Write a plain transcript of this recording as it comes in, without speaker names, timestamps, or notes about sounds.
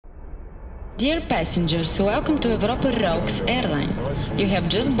Dear passengers, welcome to Europa Raux Airlines. You have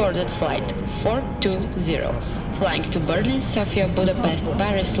just boarded flight 420, flying to Berlin, Sofia, Budapest,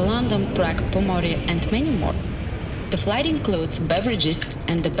 Paris, London, Prague, Pomorie, and many more. The flight includes beverages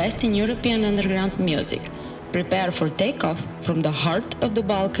and the best in European underground music. Prepare for takeoff from the heart of the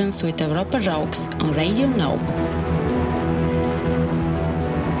Balkans with Europa Raux on Radio Nope.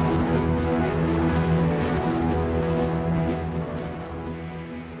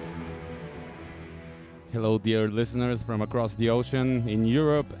 Hello, dear listeners from across the ocean, in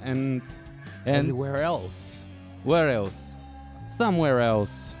Europe and Everywhere else. where else? Somewhere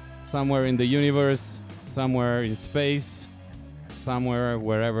else. Somewhere in the universe, somewhere in space, somewhere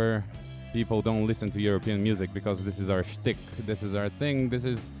wherever people don't listen to European music, because this is our shtick, this is our thing, this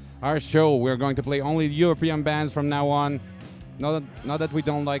is our show. We're going to play only European bands from now on. Not that we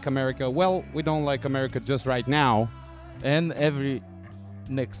don't like America. Well, we don't like America just right now. And every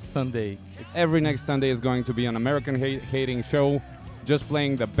next Sunday. Every next Sunday is going to be an American hating show, just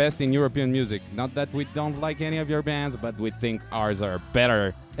playing the best in European music. Not that we don't like any of your bands, but we think ours are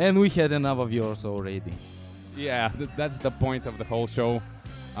better. And we had enough of yours already. Yeah, that's the point of the whole show.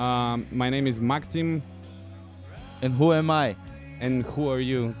 My name is Maxim, And who am I? and who are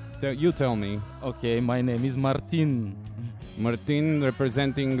you? You tell me. Okay, my name is Martin. Martin,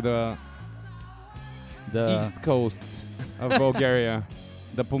 representing the The east coast of Bulgaria,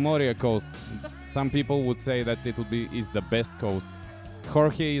 the Pomoria coast. Some people would say that is the best coast.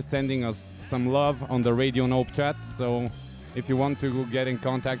 Jorge is sending us some love on the Radio Nope chat, so if you want to get in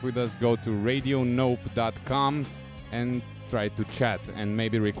contact with us, go to radionope.com and try to chat and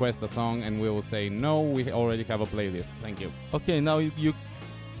maybe request a song, and we will say no, we already have a playlist. Thank you. Okay, now you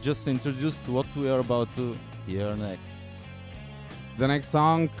just introduced what we are about to hear next. The next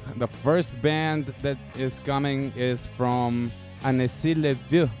song, the first band that is coming is from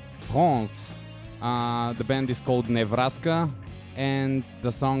Annecy-le-Vieux, France. The band is called Nevraska, and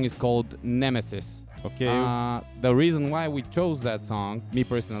the song is called Nemesis. Okay. The reason why we chose that song, me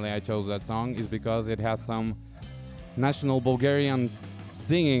personally, I chose that song, is because it has some national Bulgarian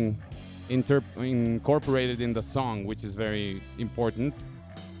singing incorporated in the song, which is very important.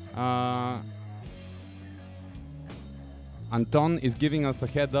 Anton is giving us a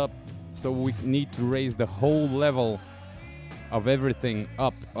head up, so we need to raise the whole level of everything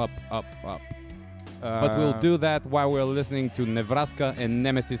up. But we'll do that while we're listening to Nevraska and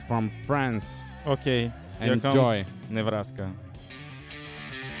Nemesis from France. Okay, here Enjoy. comes Nebraska. Nemesis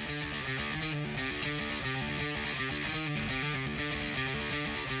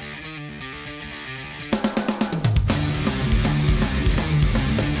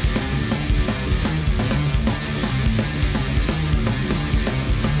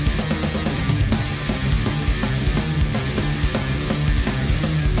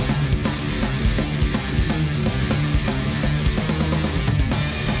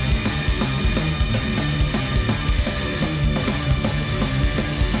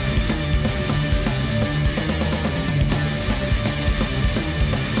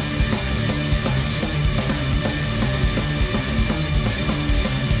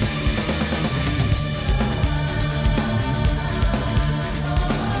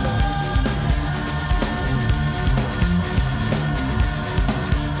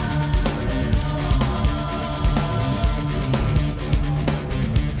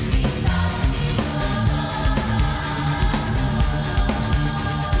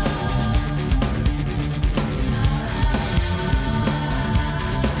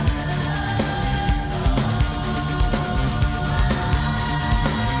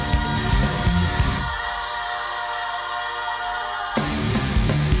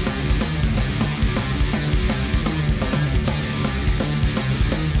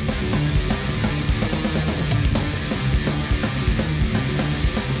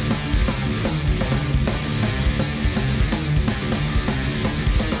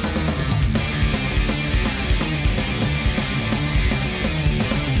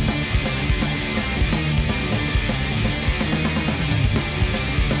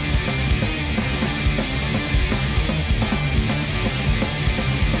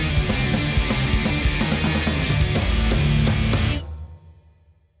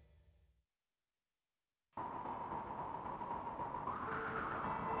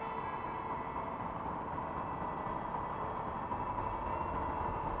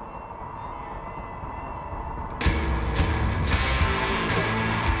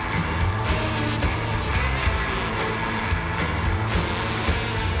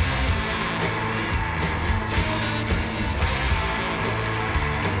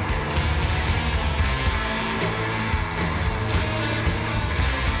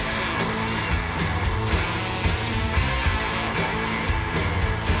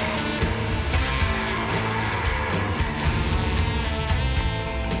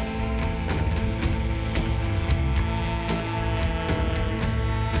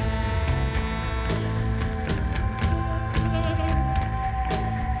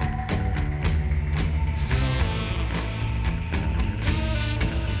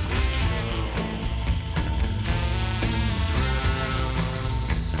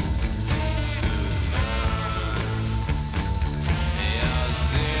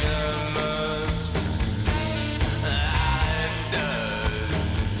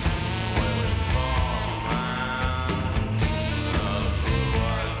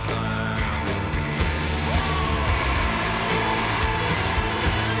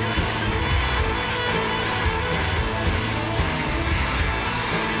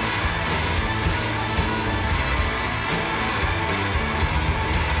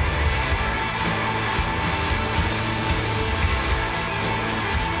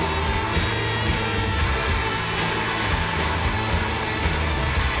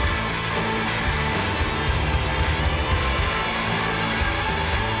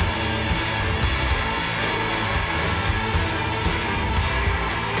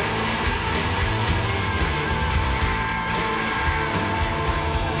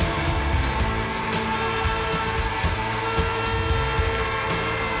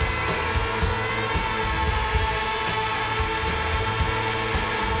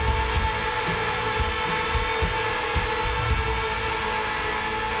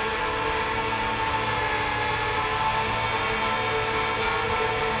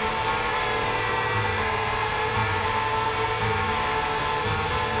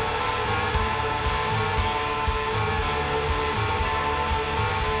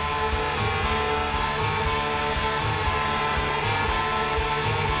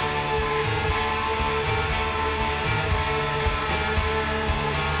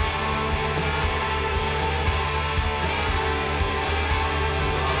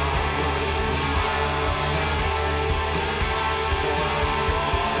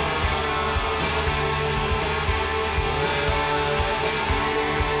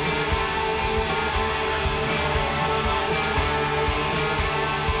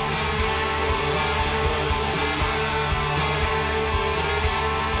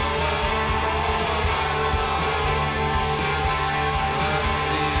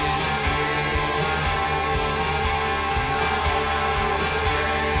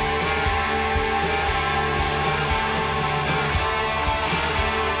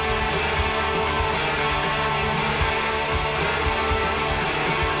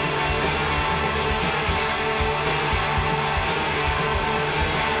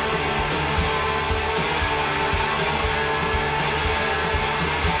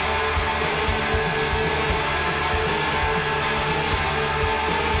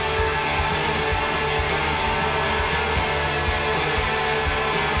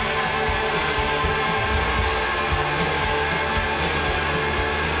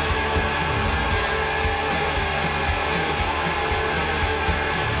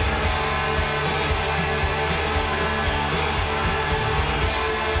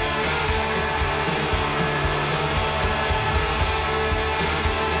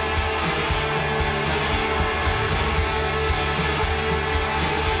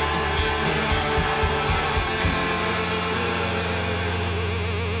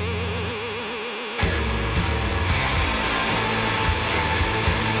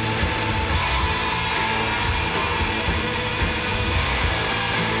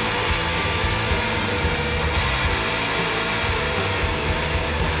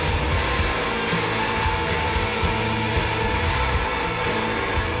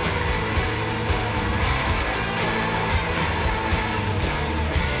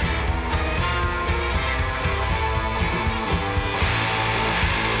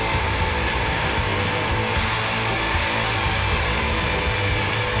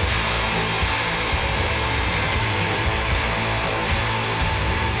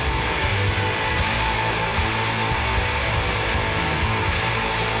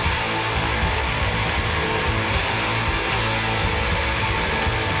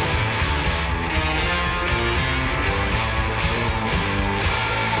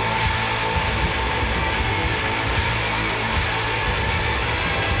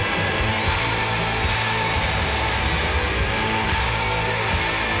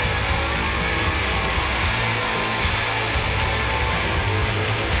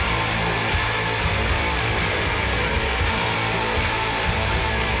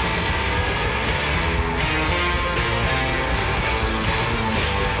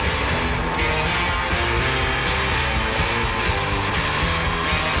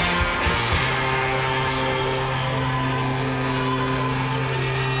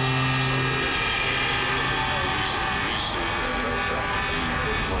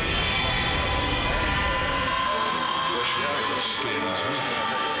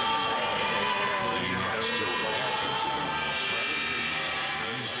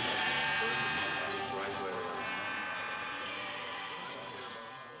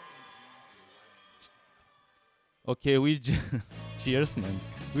Okay, cheers, man.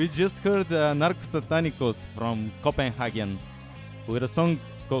 We just heard Narcos Satanicos from Copenhagen with a song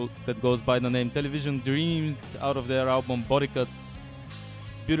that goes by the name Television Dreams out of their album Body Cuts.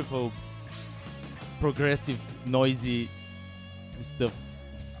 Beautiful, progressive, noisy stuff.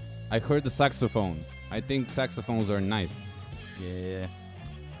 I heard the saxophone. I think saxophones are nice. Yeah.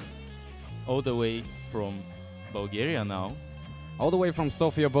 All the way from Bulgaria now. All the way from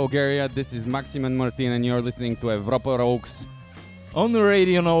Sofia, Bulgaria, this is Maxim and Martin, and you're listening to Evropa Rocks On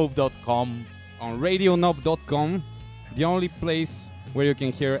RadioNope.com. on RadioNope.com, the only place where you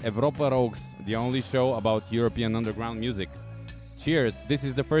can hear Evropa Rocks, the only show about European underground music. Cheers! This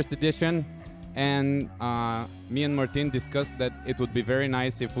is the first edition, and me and Martin discussed that it would be very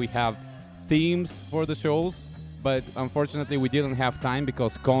nice if we have themes for the shows, but unfortunately we didn't have time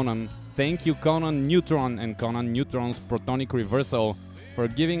because Conan. Thank you, Conan Neutron and Conan Neutron's Protonic Reversal, for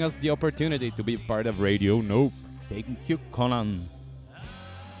giving us the opportunity to be part of Radio Nope. Thank you, Conan.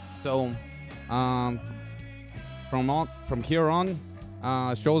 So, from here on,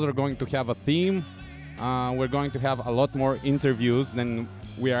 shows are going to have a theme. We're going to have a lot more interviews than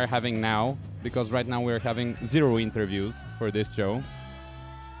we are having now, because right now we're having 0 interviews for this show.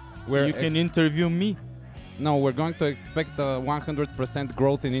 You can interview me. No, we're going to expect a 100%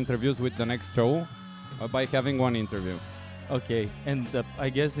 growth in interviews with the next show by having 1 interview. Okay, and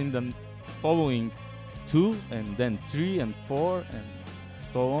I guess in the following 2 and then 3 and 4 and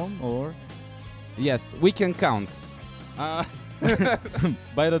so on, or? Yes, we can count. By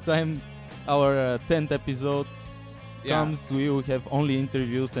the time our 10th episode comes, we will have only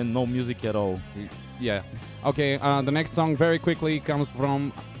interviews and no music at all. Yeah. Okay, the next song very quickly comes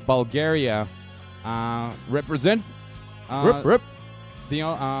from Bulgaria. Represent. Rip.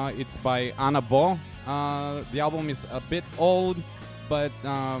 It's by Anna Bo. The album is a bit old, but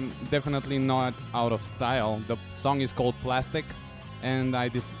definitely not out of style. The song is called Plastic, and I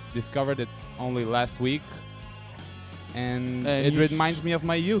discovered it only last week. And it reminds me of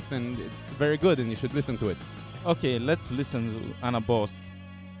my youth, and it's very good, and you should listen to it. Okay, let's listen to Anna Bo's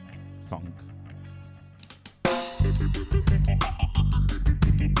song.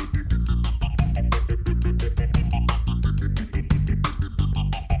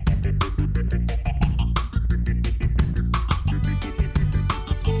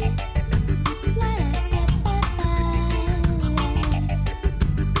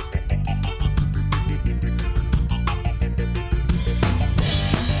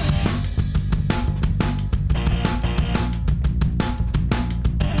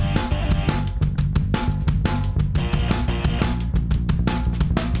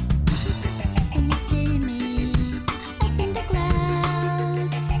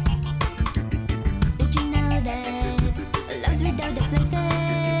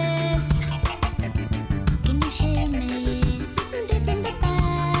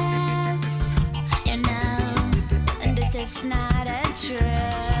 It's not a trip.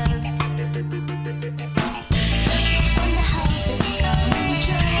 And the hope is coming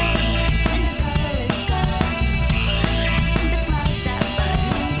true. And the color is gone. And the clouds are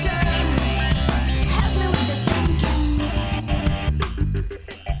burning down. Help me with the follow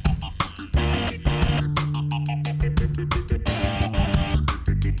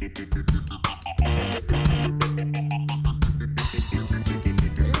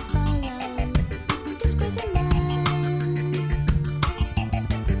this crazy man.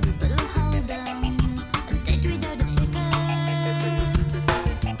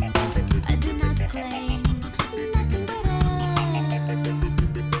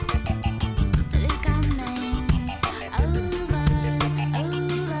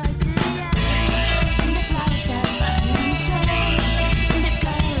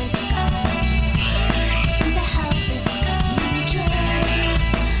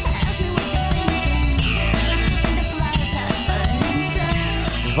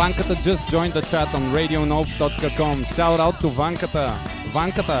 Vankata just joined the chat on RadioNope.com. Shout out to Vankata.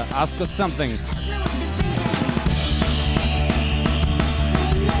 Vankata, ask us something.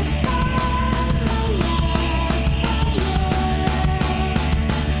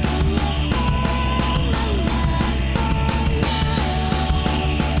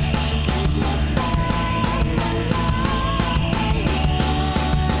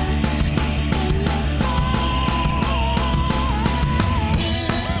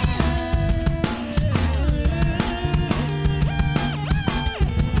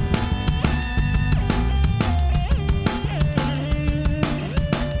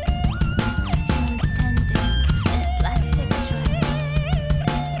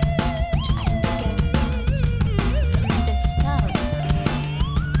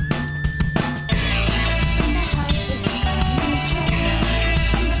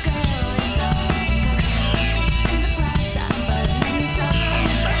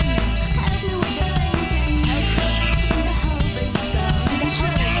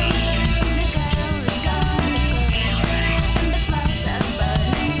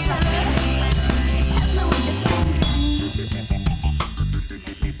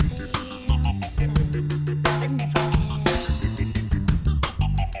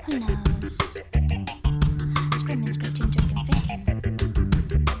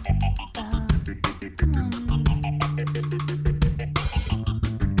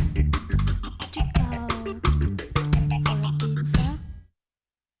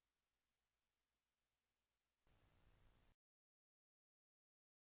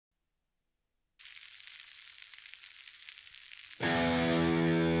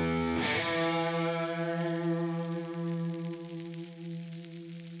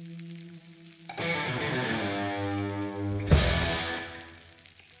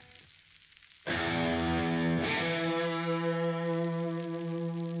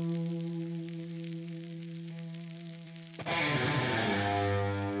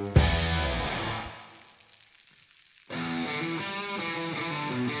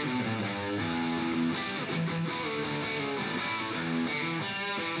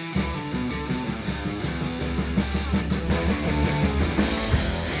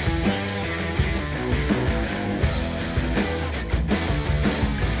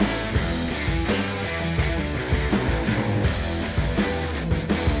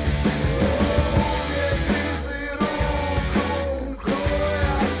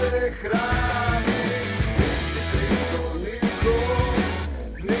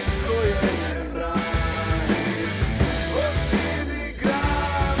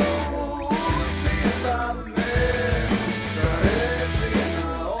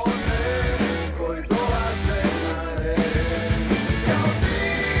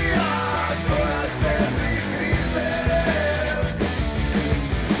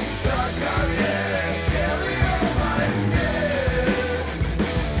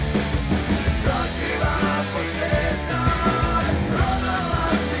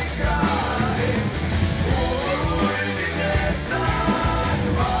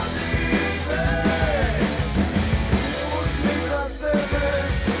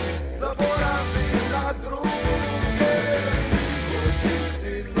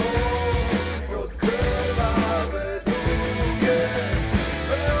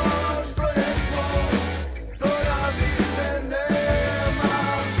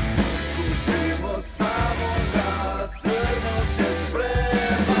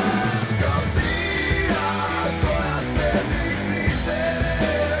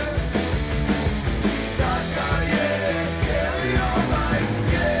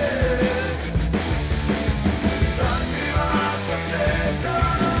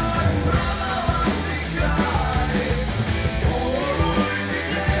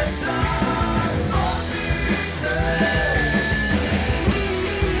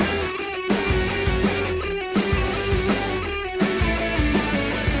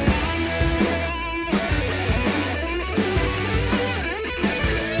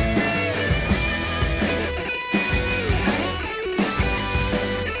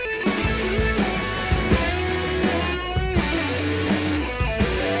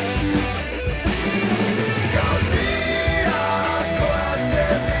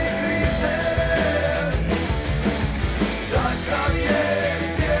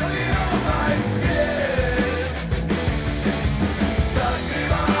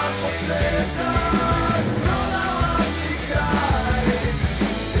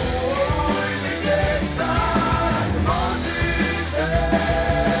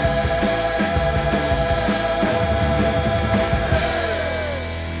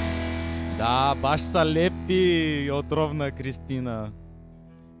 Баш са лепи, Отровна Кристина.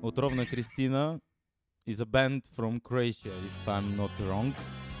 Otrovna Kristina is a band from Croatia, if I'm not wrong.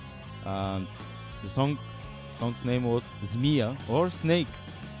 The song's name was Zmija or Snake.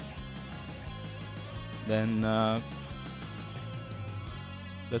 Then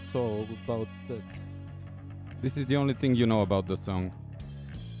that's all about that. This is the only thing you know about the song.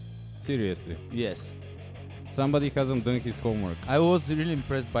 Seriously. Yes, Somebody hasn't done his homework. I was really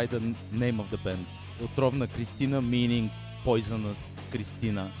impressed by the name of the band. Otrovna Kristina, meaning poisonous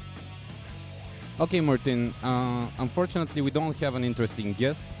Kristina. Okay, Martin. Unfortunately, we don't have an interesting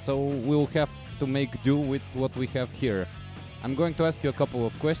guest, so we'll have to make do with what we have here. I'm going to ask you a couple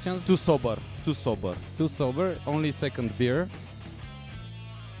of questions. Too sober. Too sober. Only second beer.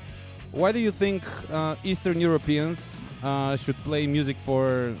 Why do you think Eastern Europeans should play music for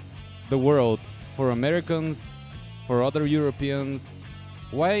the world, for Americans, for other Europeans?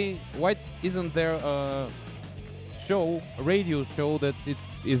 Why isn't there a radio show that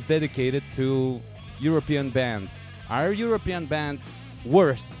is dedicated to European bands? Are European bands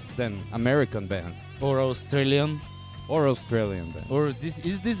worse than American bands Or Australian. or Australian bands? Or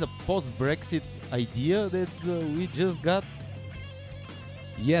is this a post-Brexit idea that we just got?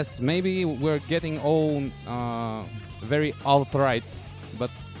 Yes, maybe we're getting all very alt-right,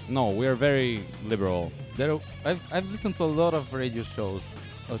 but no, we're very liberal. I've listened to a lot of radio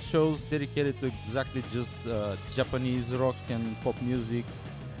shows dedicated to exactly just Japanese rock and pop music,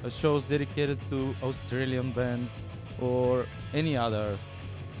 shows dedicated to Australian bands or any other.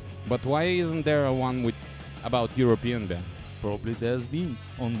 But why isn't there a one about European bands? Probably there's been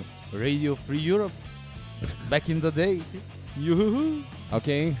on Radio Free Europe back in the day. Yoo-hoo-hoo.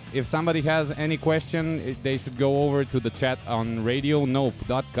 Okay, if somebody has any question, they should go over to the chat on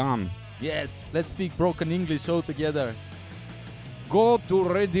radionope.com. Yes, let's speak broken English all together. Go to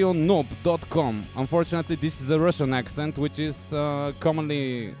radionope.com. Unfortunately, this is a Russian accent, which is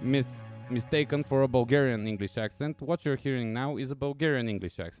commonly mistaken for a Bulgarian English accent. What you're hearing now is a Bulgarian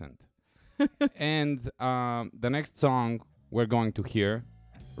English accent. And the next song we're going to hear,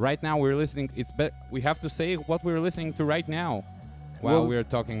 right now we're listening, we have to say what we're listening to right now while Well- we're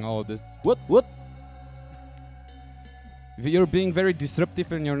talking all this. What? You're being very disruptive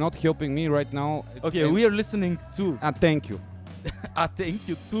and you're not helping me right now. Okay, And- we are listening to. Thank you. Thank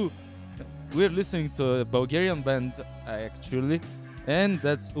you too. We're listening to a Bulgarian band actually, and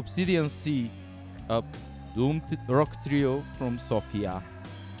that's Obsidian Sea, a doomed rock trio from Sofia.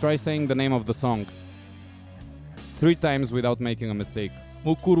 Try saying the name of the song 3 times without making a mistake.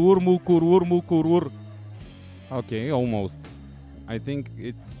 Mukurur, mukurur, mukurur. Okay, almost. I think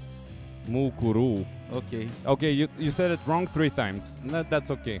it's Mukuru. Okay. Okay, you said it wrong 3 times. That's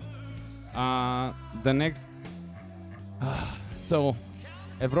okay. The next... so,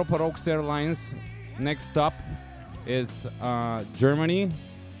 Europa Rocks Airlines, next stop is Germany.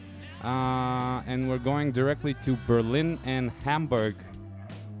 And we're going directly to Berlin and Hamburg.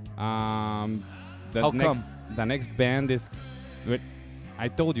 How come? The next band is... Wait, I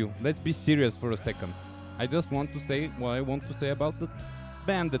told you, let's be serious for a second. I just want to say what I want to say about the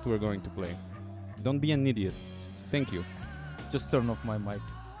band that we're going to play. Don't be an idiot. Thank you. Just turn off my mic.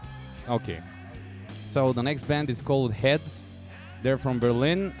 Okay. So the next band is called Heads. They're from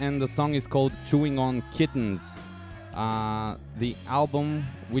Berlin, and the song is called Chewing on Kittens. The album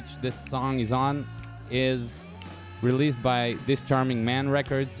which this song is on is released by This Charming Man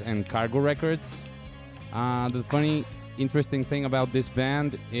Records and Cargo Records. The funny, interesting thing about this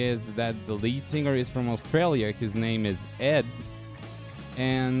band is that the lead singer is from Australia. His name is Ed.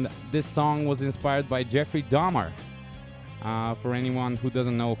 And this song was inspired by Jeffrey Dahmer. For anyone who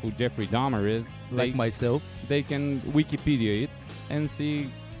doesn't know who Jeffrey Dahmer is, Like myself. they can Wikipedia it and see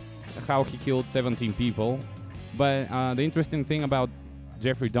how he killed 17 people. But the interesting thing about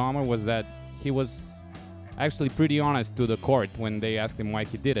Jeffrey Dahmer was that he was actually pretty honest to the court when they asked him why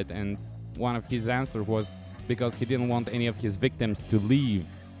he did it, and one of his answers was because he didn't want any of his victims to leave.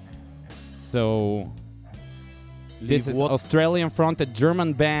 So this is what? Australian fronted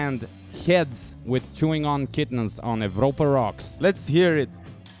German band Heads with Chewing on Kittens on Europa Rocks. Let's hear it.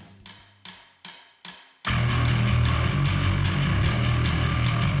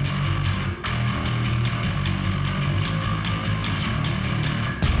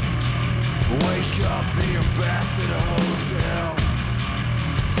 Wake up the Ambassador Hotel.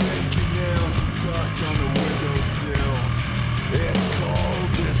 Fingernails and dust on the windowsill. It's cold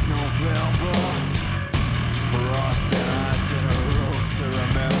this November. Frost and ice in a room to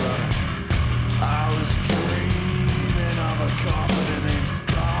remember. I was dreaming of a carpenter named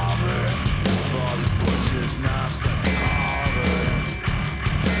Scarver. His father's butcher's knives are carving.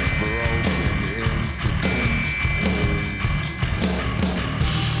 Broken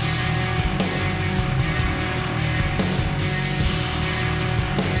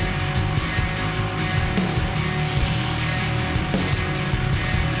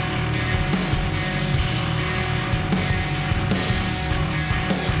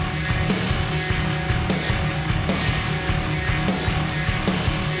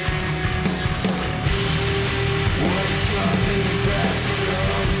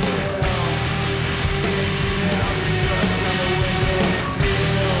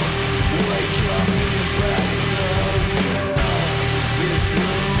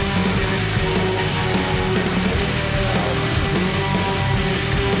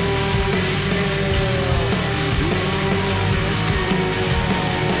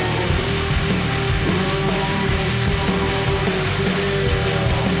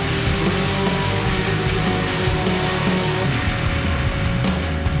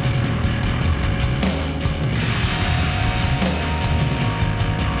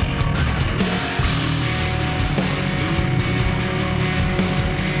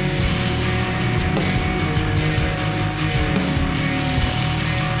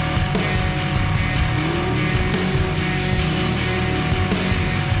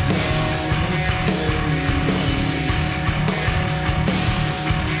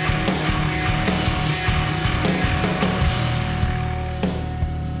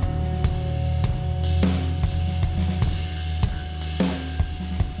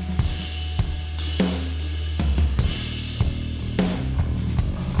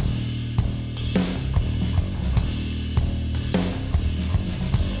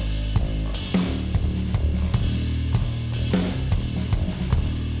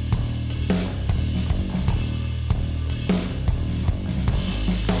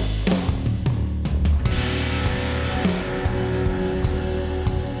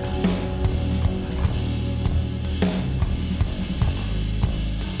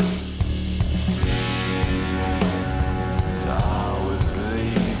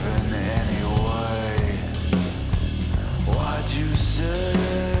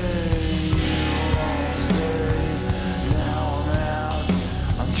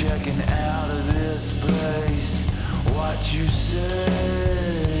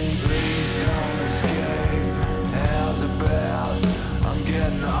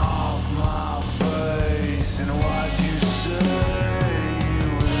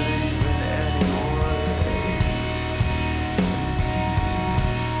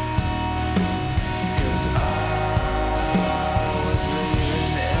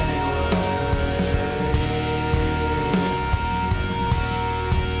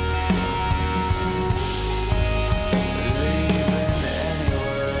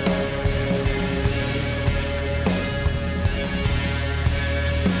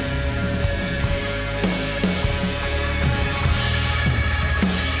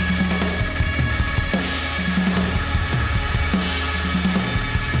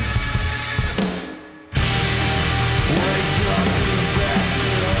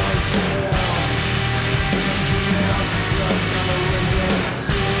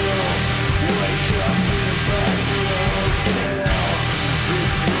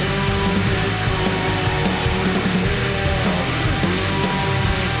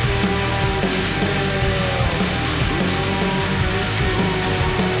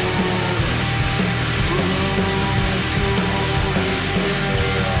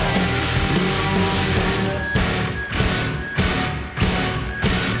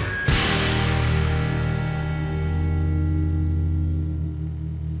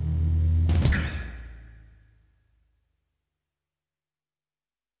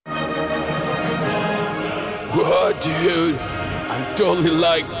What, dude? I'm totally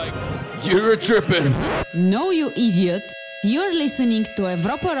like, you're tripping. No, you idiot. You're listening to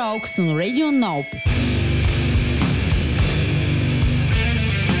Europa Rocks on Radio Nope.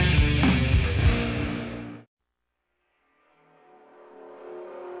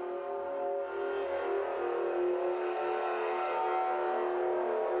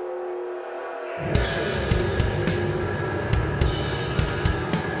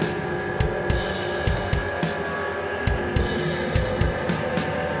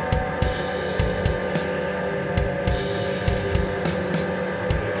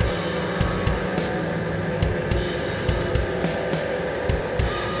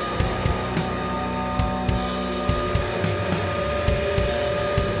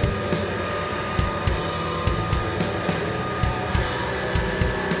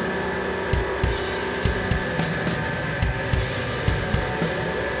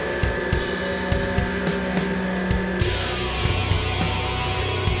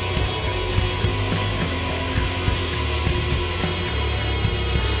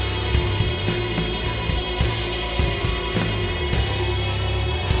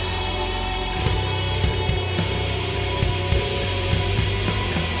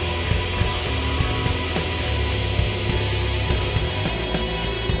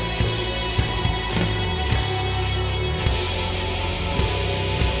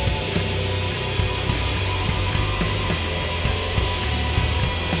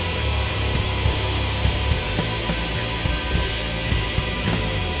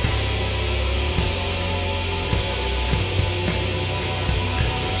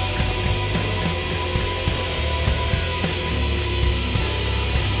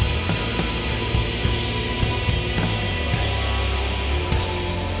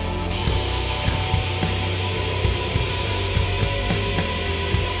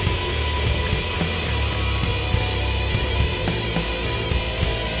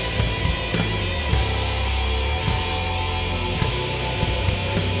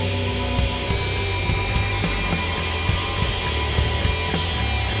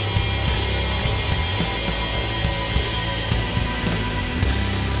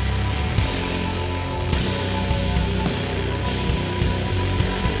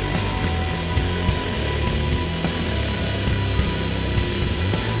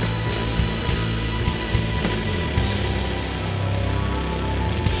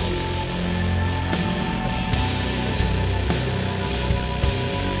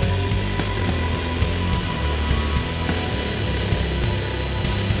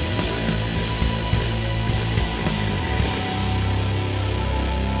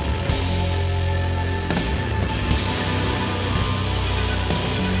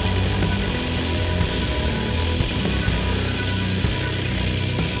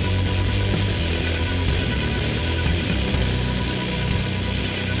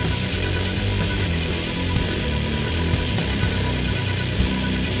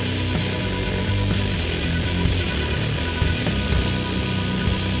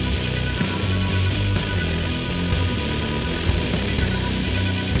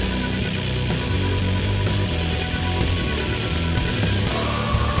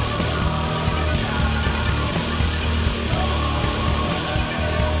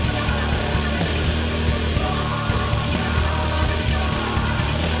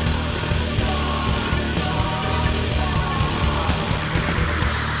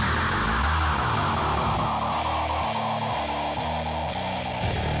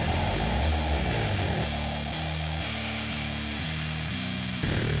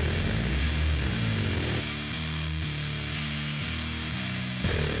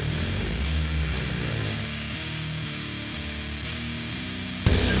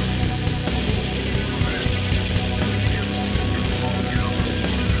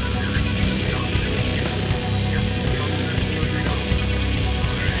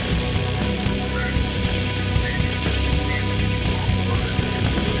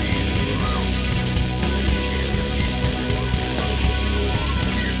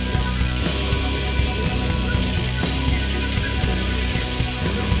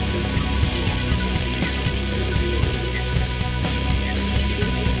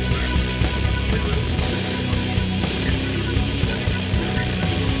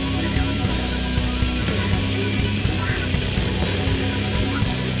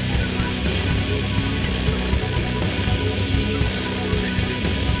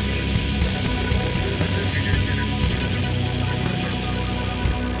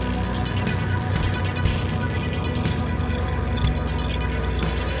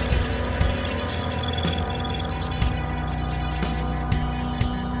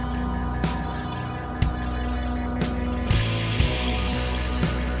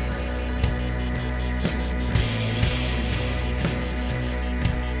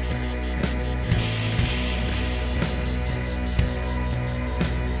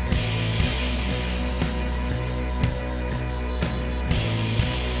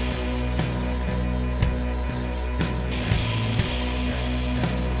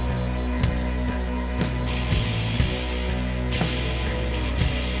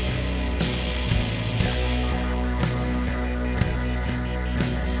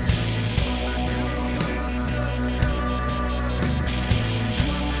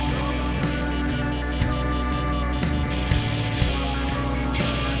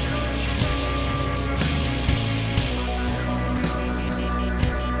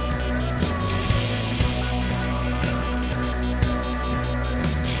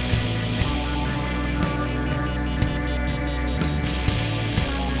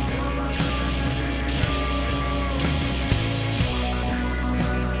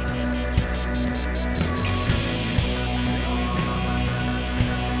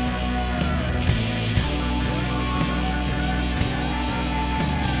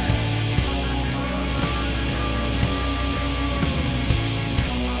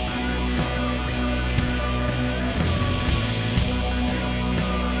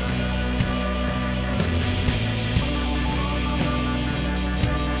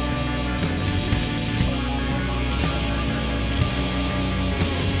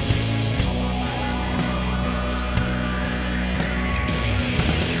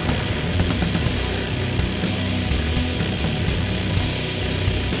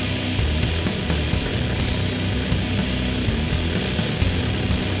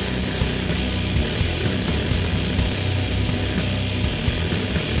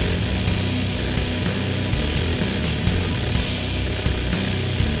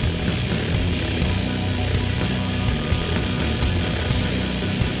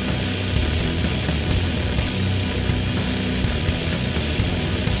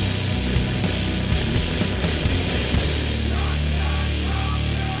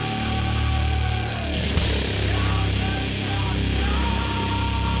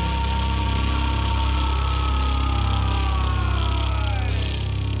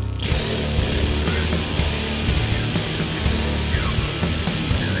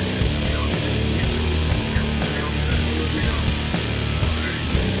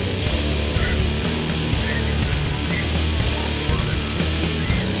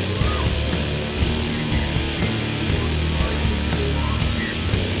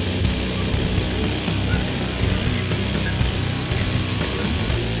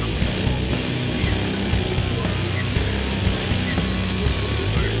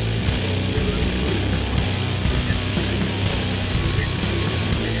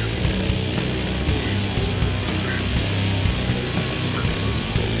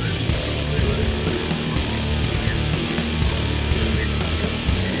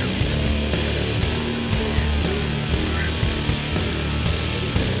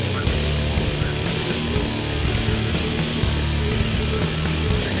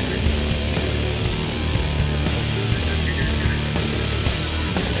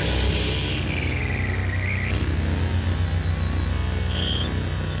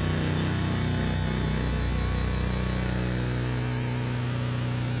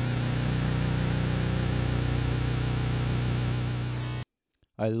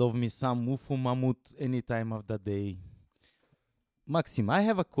 I love me some UFO Mammoth any time of the day. Maxim, I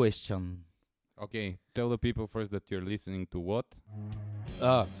have a question. Okay, tell the people first that you're listening to what?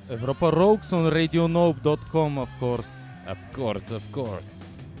 Europa Rocks on RadioNope.com, of course. Of course, of course.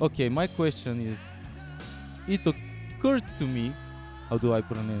 Okay, my question is, it occurred to me, how do I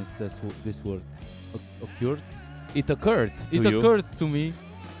pronounce this word? Occurred? It occurred to It you. occurred to me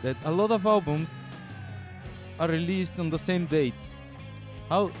that a lot of albums are released on the same date.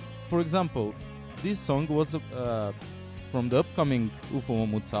 How, for example, this song was from the upcoming UFO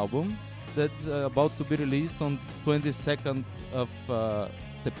Mammoth's album that's about to be released on 22nd of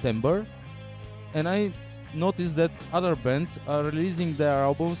September, and I noticed that other bands are releasing their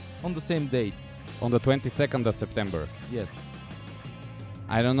albums on the same date. On the 22nd of September. Yes.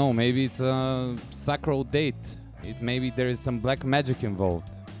 I don't know, maybe it's a sacral date. Maybe there is some black magic involved.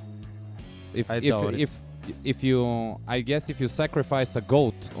 I doubt it. If you, I guess if you sacrifice a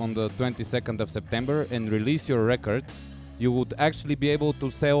goat on the 22nd of September and release your record, you would actually be able to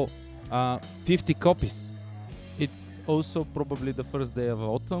sell 50 copies. It's also probably the first day of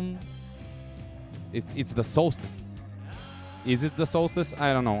autumn. It's the solstice. Is it the solstice?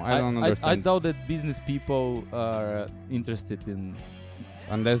 I don't know. I don't I understand. doubt that business people are interested in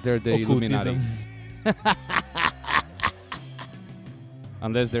Unless they're the Illuminati. occultism.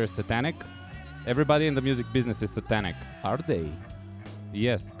 Unless they're satanic. Everybody in the music business is satanic. Are they?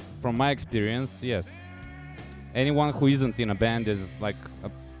 Yes. From my experience, yes. Anyone who isn't in a band is like a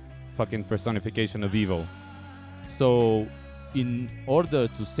fucking personification of evil. So, in order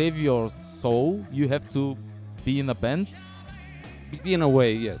to save your soul, you have to be in a band? In a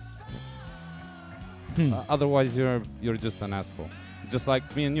way, yes. Otherwise, you're just an asshole. Just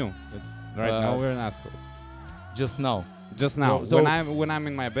like me and you. Right now, we're an asshole. Just now. Just now. So when I'm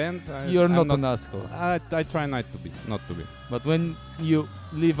in my band, You're I'm not an asshole. I try not to be. But when you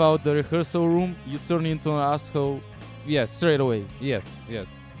leave out the rehearsal room, you turn into an asshole Yes. straight away. Yes.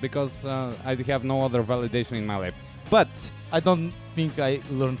 Because I have no other validation in my life. But I don't think I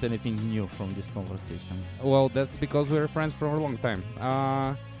learned anything new from this conversation. well, that's because we're friends for a long time.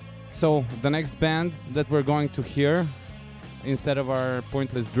 So the next band that we're going to hear instead of our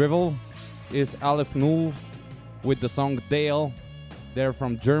pointless drivel is Aleph Null with the song Dale. They're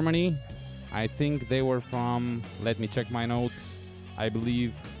from Germany. I think they were from, let me check my notes, I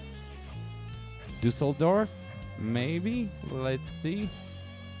believe Dusseldorf, maybe? Let's see.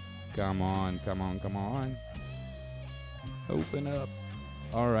 Come on. Open up.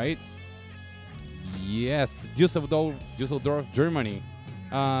 All right. Yes, Dusseldorf, Germany.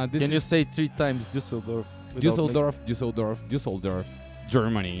 This Can you is say 3 times Düsseldorf? without Dusseldorf,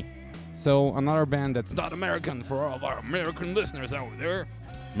 Germany. So another band that's not American for all of our American listeners out there.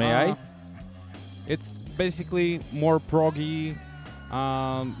 May I? It's basically more proggy,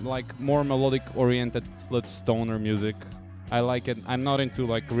 like more melodic oriented sludge stoner music. I like it. I'm not into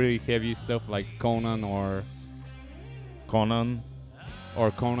like really heavy stuff like Conan or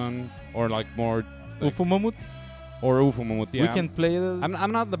like more like UFO Mammoth? UFO Mammoth. Yeah. We can play this.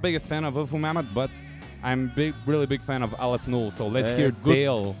 I'm not the biggest fan of UFO Mammoth, but I'm really big fan of Aleph Null. So let's hear good,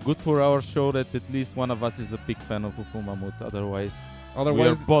 Dale. Good for our show that at least one of us is a big fan of UFO Mammoth. Otherwise, we are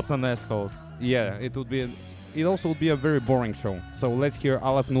Otherwise, both an assholes. yeah, it also would be a very boring show. So let's hear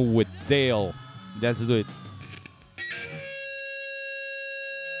Aleph Null with Dale. Let's do it. Dale,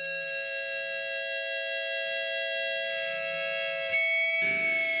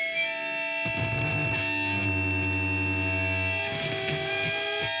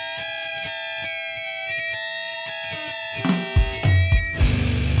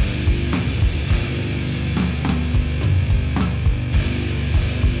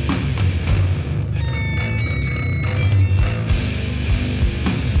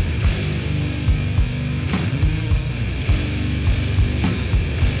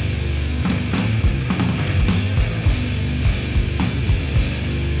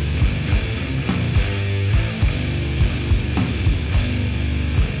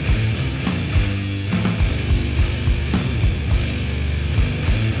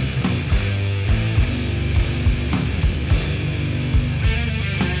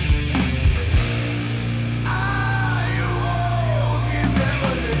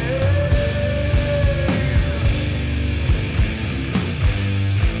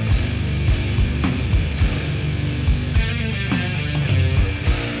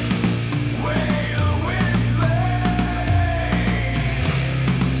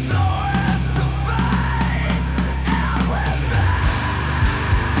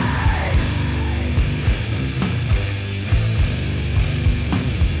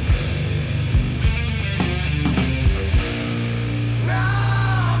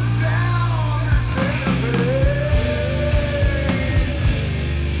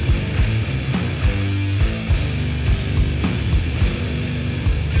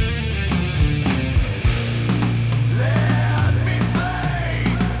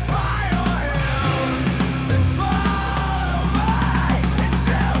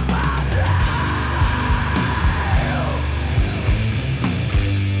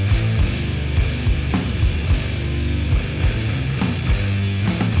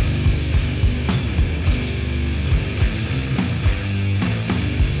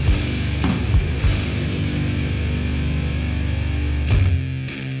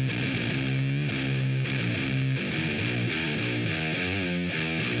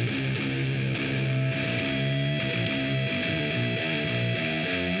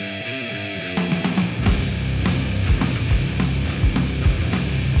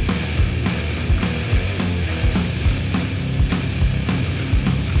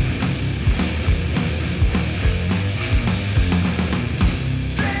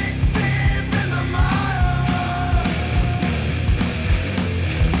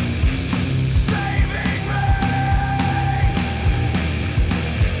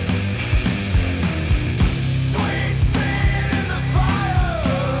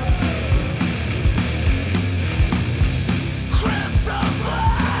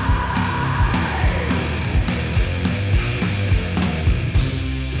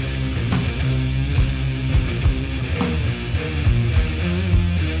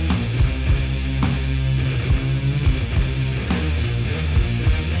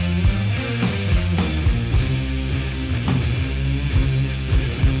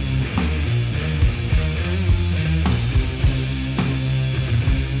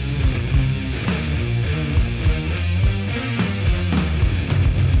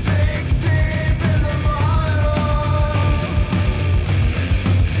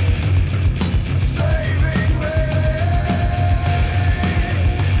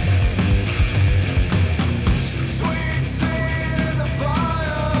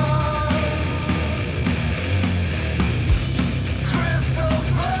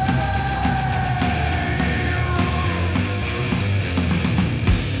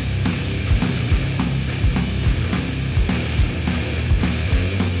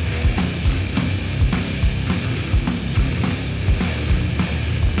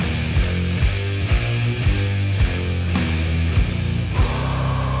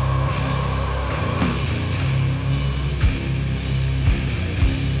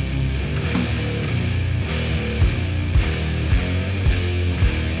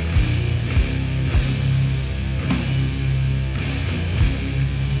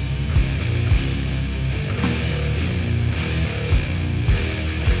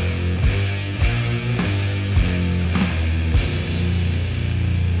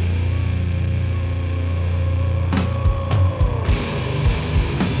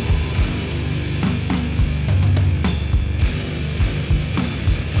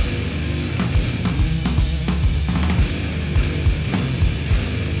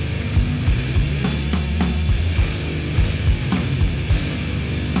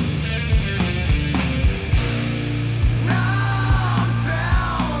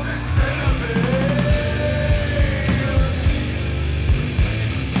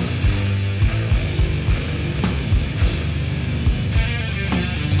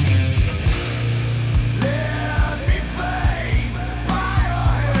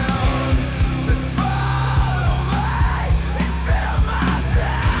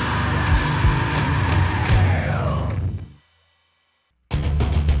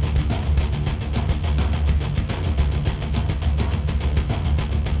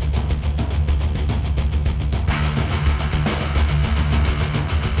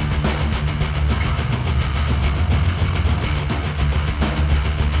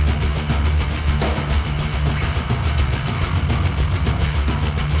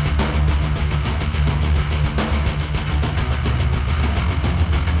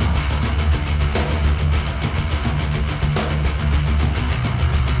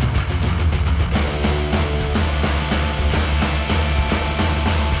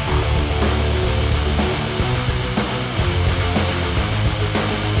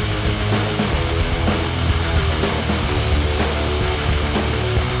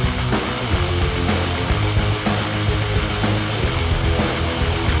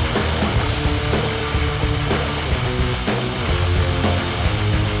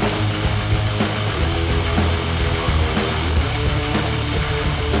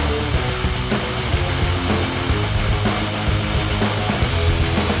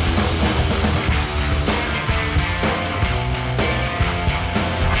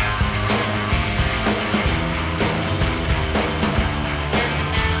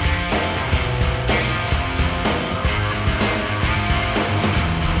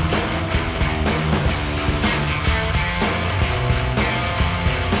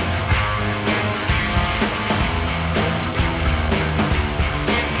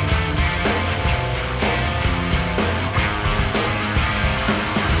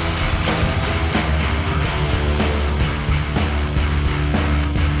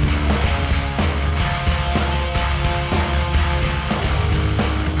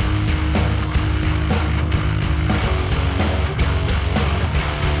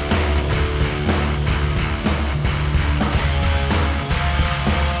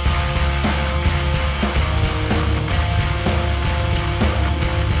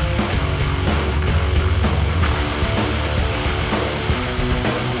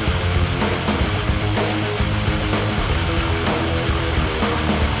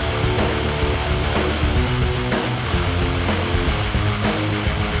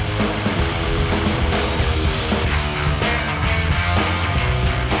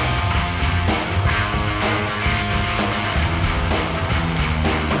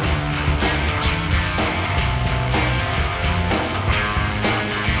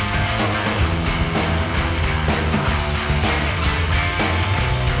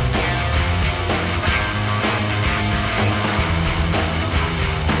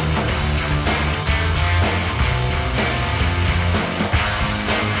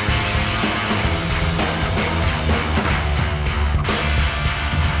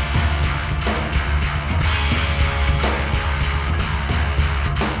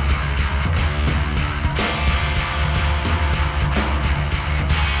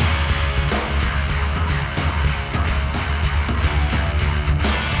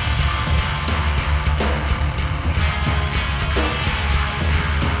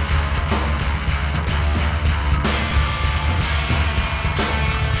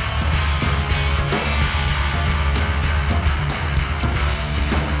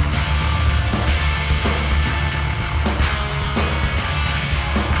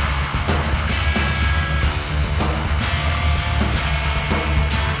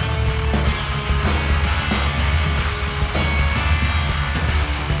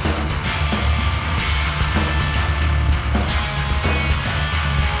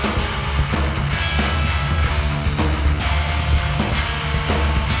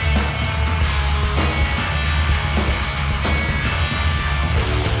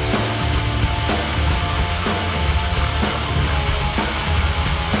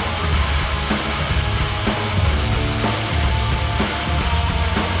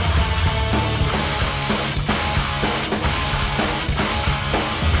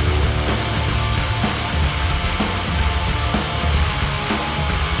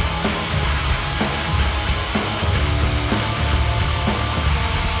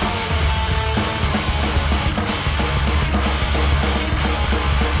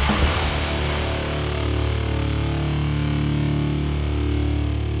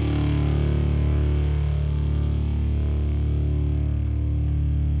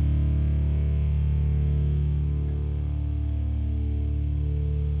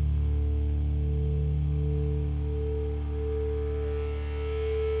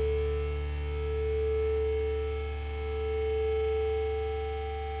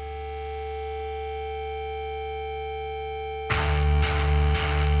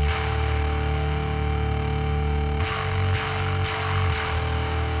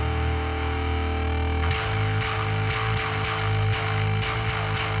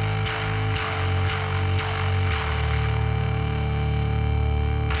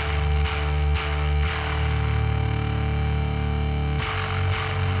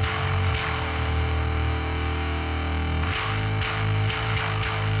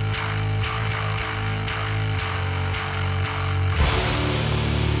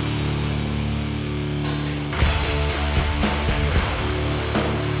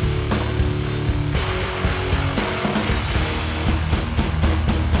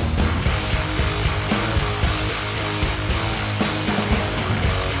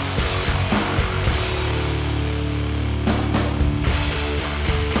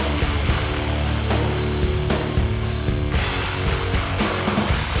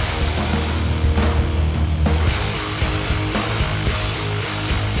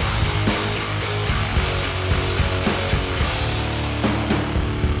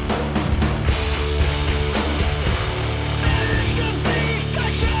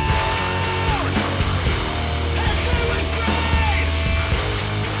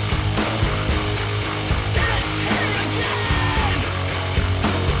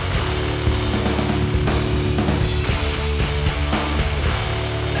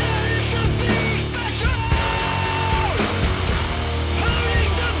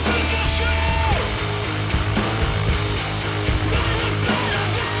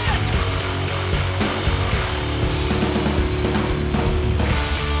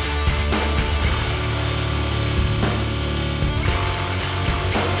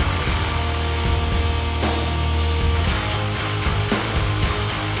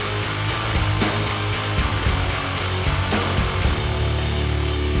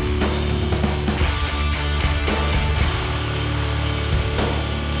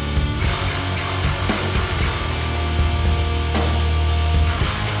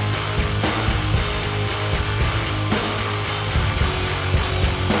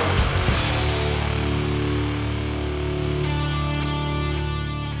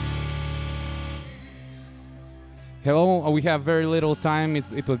 Hello, we have very little time.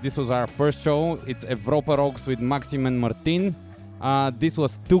 This was our first show. It's Evropa Rocks with Maxim and Martin. This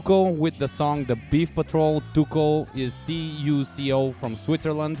was Tuco with the song The Beef Patrol. Tuco is Tuco from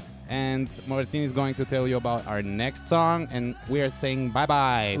Switzerland. And Martin is going to tell you about our next song. And we are saying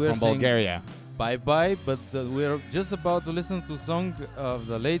bye-bye from Bulgaria. Bye-bye, but we're just about to listen to a song of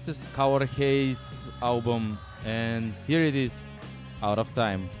the latest Coward Haze album. And here it is, Out of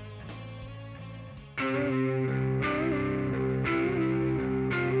Time.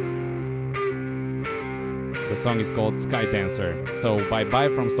 The song is called Sky Dancer. So bye-bye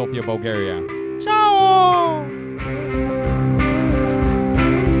from Sofia, Bulgaria. Ciao!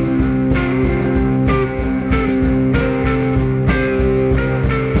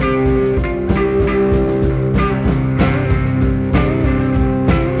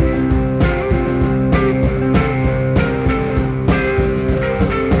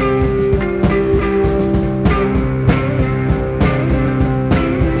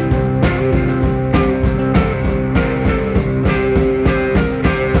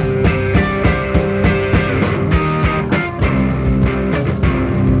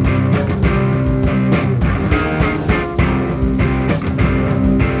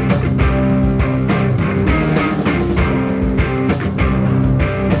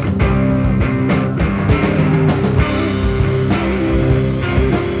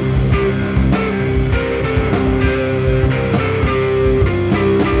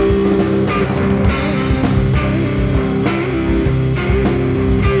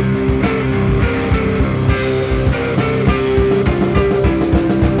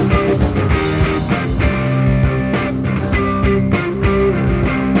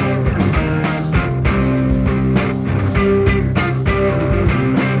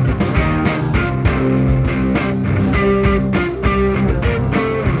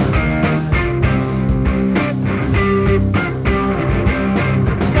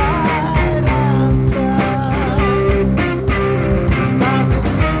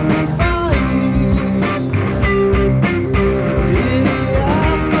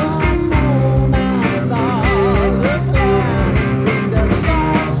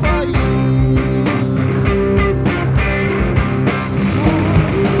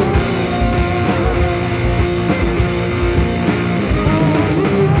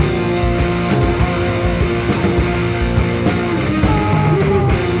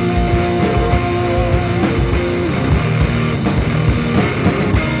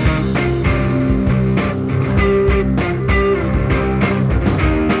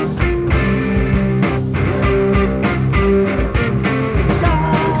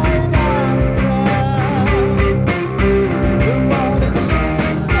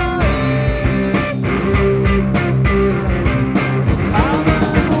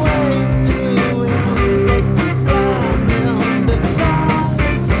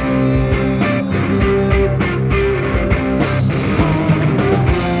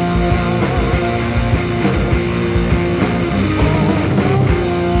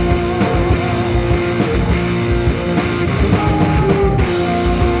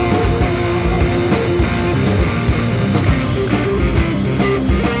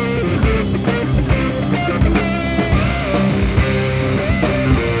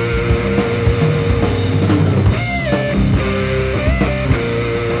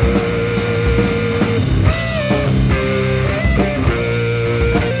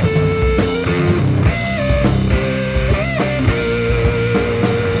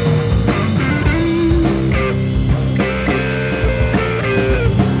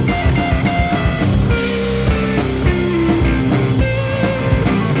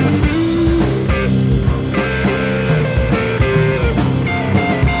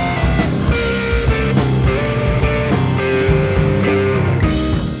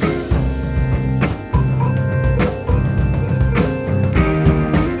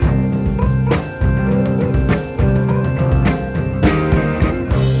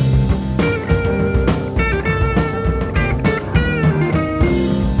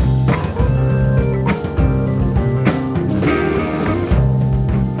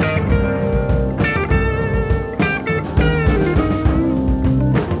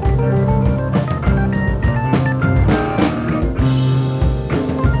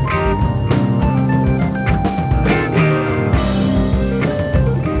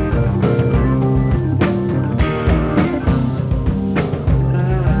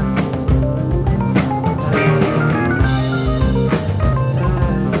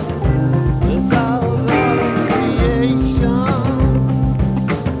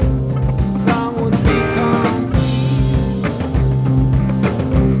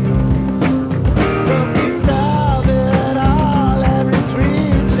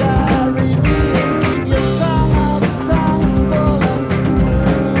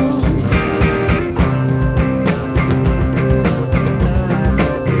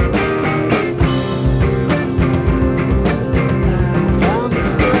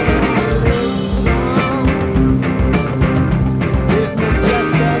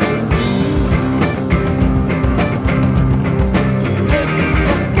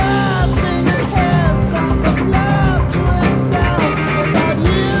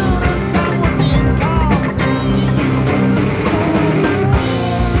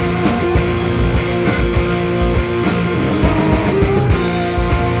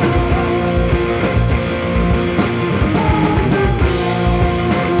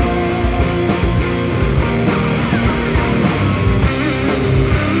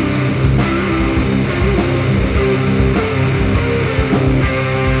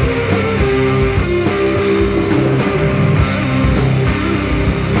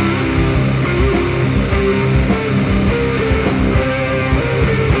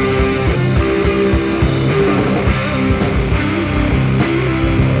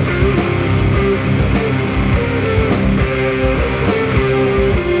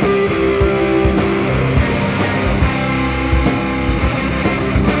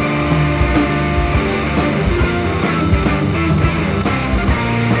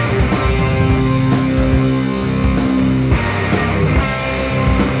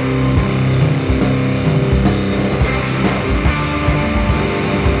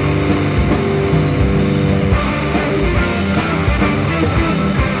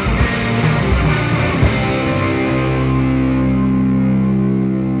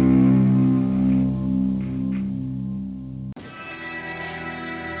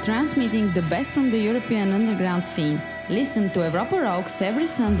 Transmitting the best from the European underground scene. Listen to Europa Rocks every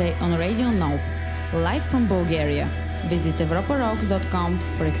Sunday on Radio Nope, live from Bulgaria. Visit europarocks.com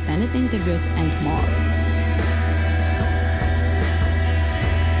for extended interviews and more.